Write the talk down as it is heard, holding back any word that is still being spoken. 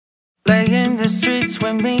in the streets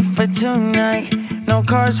with me for tonight. No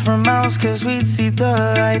cars for miles cause we'd see the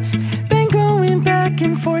lights. Been going back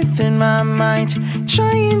and forth in my mind,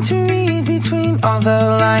 trying to read between all the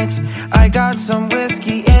lines. I got some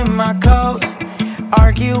whiskey in my coat,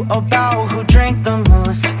 argue about who drank the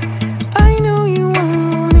most. I know you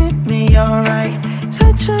won't hit me alright.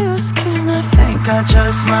 Touch of your skin, I think I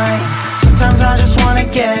just might. Sometimes I just wanna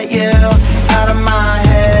get you out of my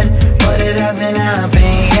head, but it hasn't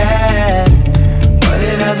happened yet. But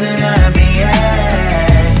it hasn't happened.